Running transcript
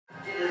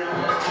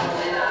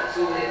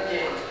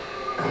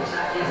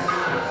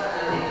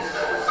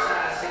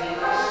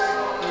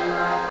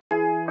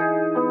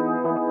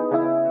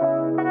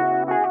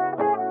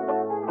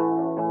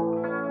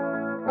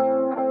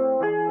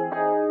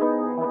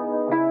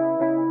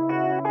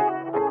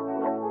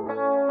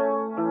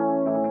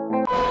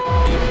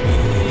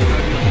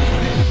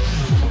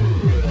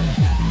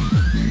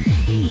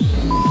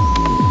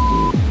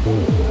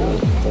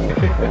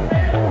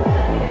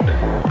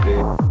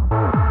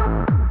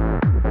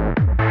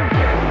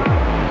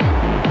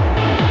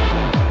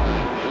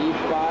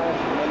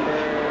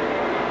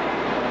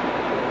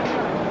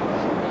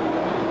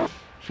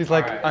She's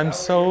like, right, I'm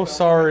so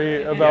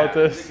sorry about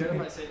this.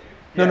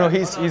 No,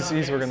 he's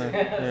we're gonna,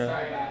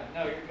 yeah.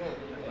 No, you're good.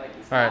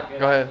 All right,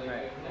 go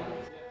ahead.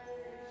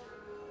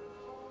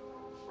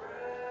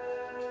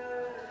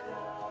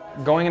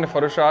 Going into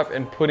Photoshop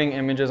and putting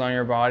images on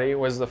your body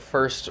was the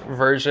first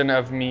version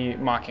of me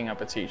mocking up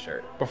a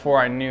t-shirt. Before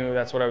I knew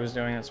that's what I was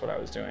doing, that's what I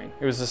was doing.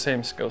 It was the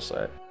same skill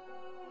set.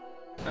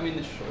 I mean,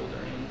 the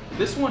shouldering.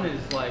 This one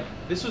is like,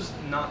 this was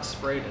not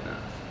sprayed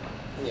enough.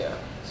 Yeah.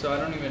 So I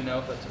don't even know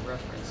if that's a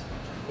reference.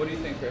 What do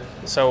you think, Chris?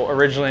 So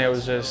originally it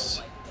was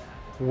just,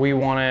 we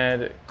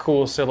wanted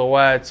cool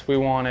silhouettes, we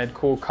wanted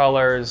cool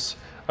colors,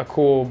 a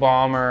cool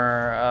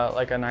bomber,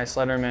 like a nice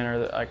Letterman,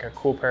 or like a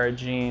cool pair of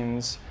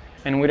jeans.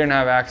 And we didn't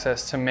have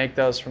access to make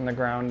those from the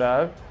ground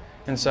up.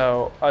 And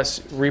so us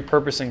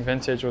repurposing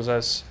vintage was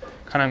us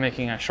kind of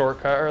making a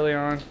shortcut early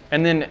on.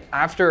 And then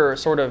after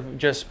sort of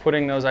just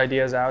putting those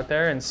ideas out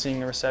there and seeing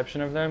the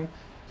reception of them,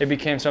 it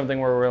became something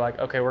where we're like,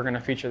 okay, we're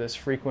gonna feature this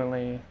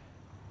frequently.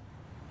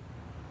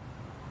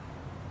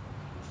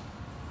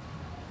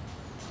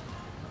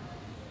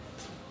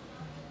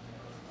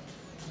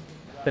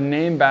 The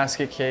name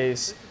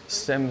Basketcase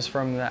stems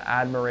from the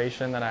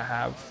admiration that I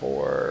have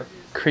for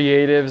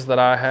creatives that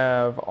I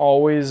have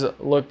always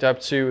looked up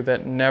to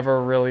that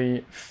never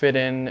really fit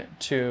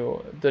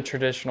into the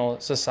traditional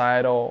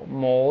societal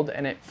mold,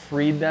 and it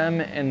freed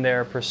them in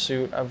their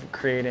pursuit of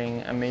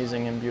creating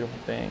amazing and beautiful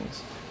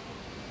things.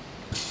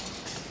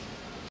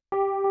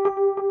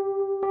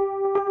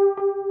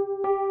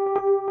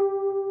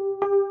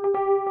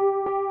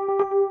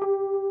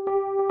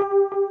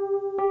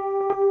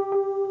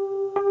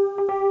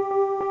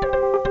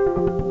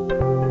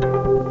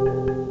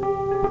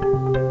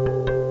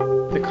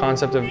 The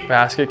concept of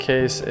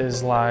Basketcase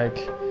is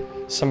like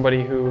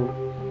somebody who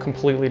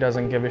completely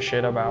doesn't give a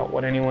shit about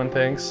what anyone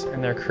thinks,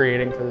 and they're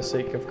creating for the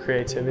sake of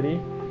creativity.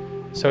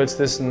 So it's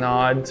this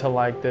nod to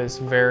like this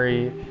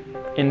very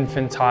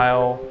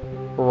infantile,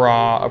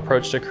 raw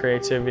approach to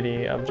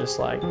creativity of just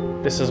like,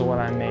 this is what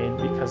I made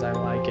because I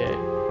like it.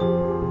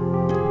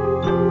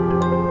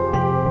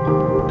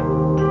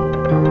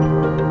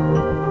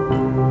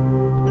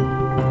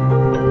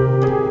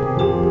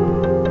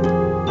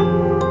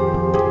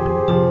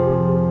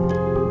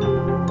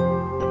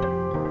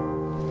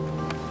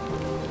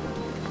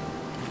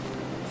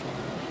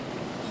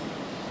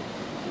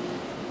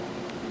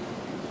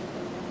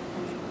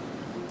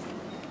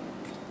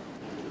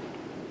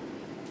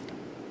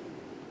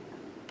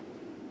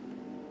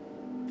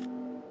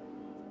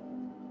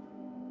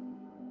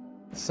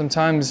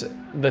 Sometimes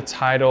the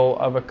title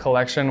of a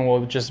collection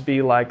will just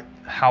be like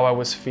how I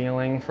was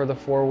feeling for the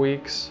 4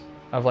 weeks.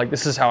 Of like,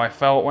 this is how I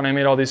felt when I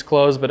made all these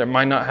clothes, but it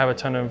might not have a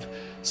ton of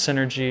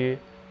synergy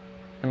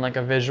in like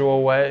a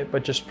visual way,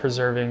 but just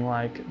preserving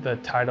like the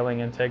titling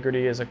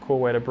integrity is a cool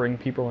way to bring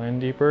people in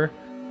deeper.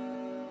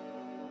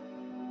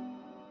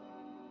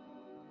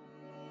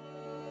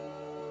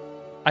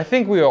 I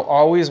think we will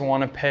always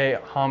want to pay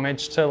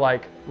homage to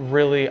like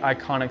really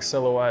iconic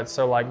silhouettes.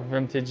 So like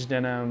vintage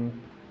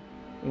denim,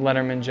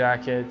 Letterman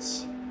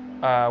jackets,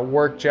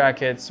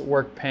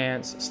 work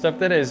pants, stuff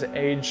that has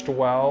aged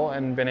well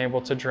and been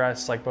able to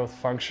dress like both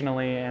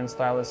functionally and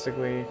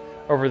stylistically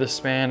over the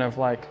span of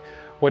like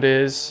what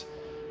is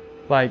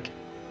like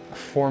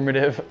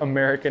formative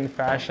American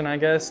fashion, I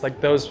guess. Like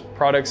those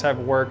products have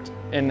worked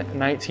in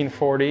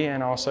 1940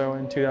 and also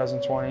in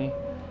 2020. So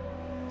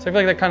I feel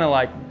like that kind of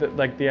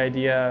like the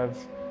idea of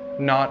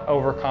not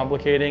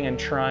overcomplicating and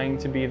trying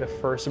to be the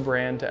first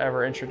brand to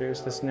ever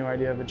introduce this new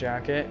idea of a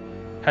jacket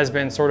has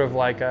been sort of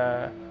like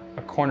a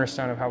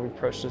cornerstone of how we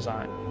approach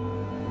design.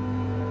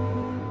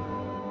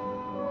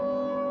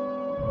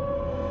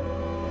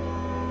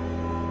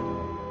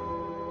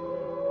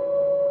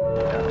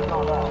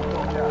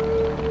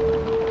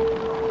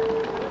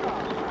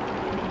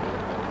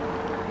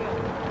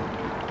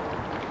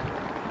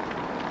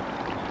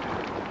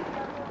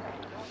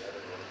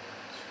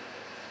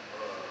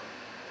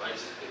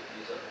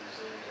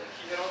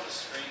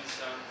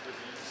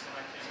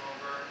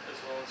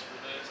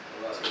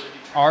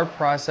 Our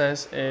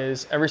process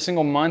is every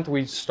single month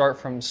we start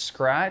from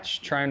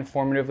scratch, try and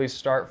formatively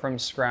start from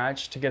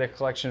scratch to get a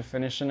collection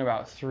finished in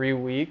about 3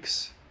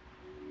 weeks.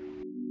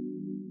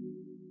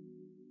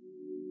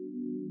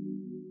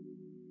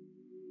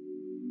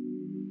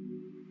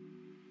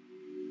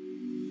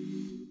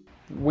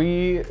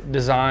 We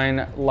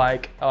design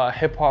like a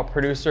hip hop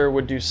producer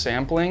would do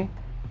sampling.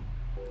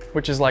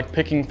 which is like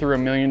picking through a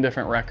million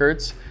different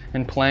records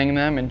and playing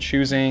them and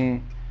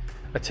choosing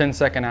a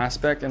 10-second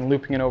aspect and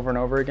looping it over and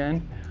over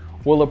again,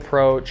 we'll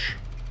approach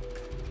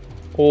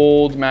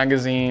old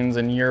magazines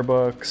and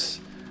yearbooks,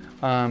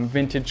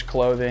 vintage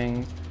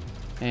clothing,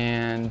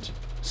 and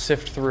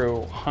sift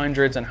through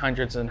hundreds and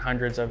hundreds and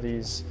hundreds of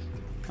these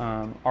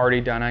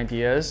already done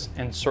ideas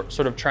and sort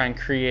of try and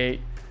create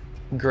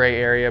gray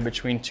area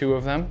between two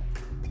of them.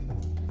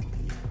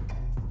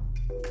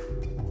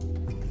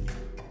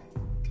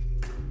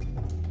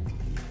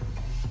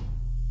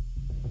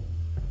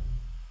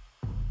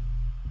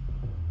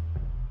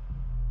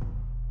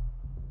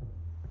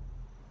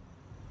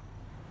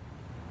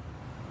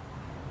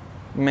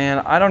 Man,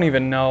 I don't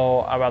even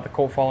know about the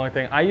cult following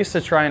thing. I used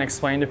to try and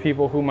explain to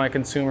people who my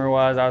consumer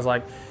was. I was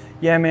like,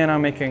 yeah, man,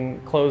 I'm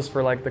making clothes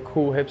for like the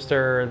cool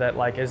hipster that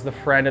like is the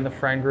friend in the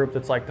friend group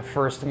that's like the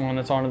first one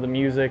that's onto the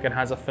music and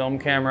has a film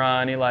camera,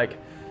 and he like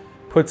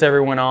puts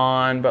everyone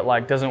on, but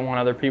like doesn't want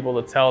other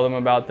people to tell them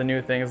about the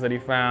new things that he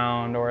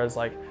found, or is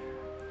like,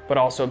 but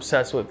also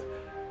obsessed with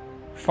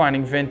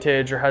finding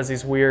vintage, or has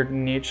these weird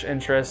niche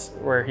interests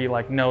where he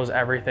like knows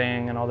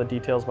everything and all the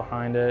details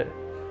behind it.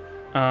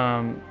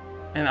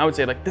 And I would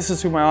say like, this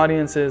is who my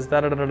audience is,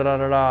 da da da da da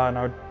da da. And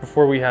I would,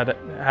 before we had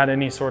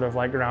any sort of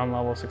like ground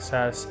level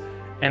success,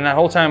 and that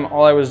whole time,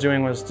 all I was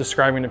doing was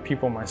describing to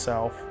people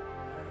myself.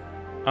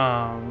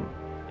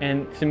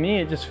 And to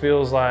me, it just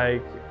feels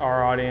like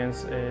our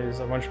audience is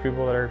a bunch of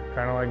people that are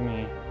kind of like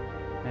me,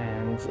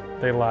 and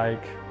they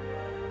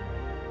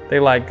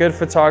like good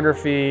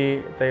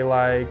photography, they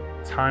like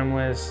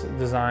timeless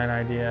design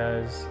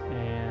ideas,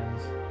 and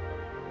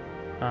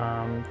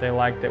they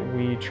like that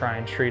we try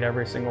and treat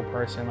every single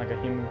person like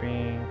a human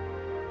being,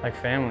 like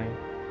family.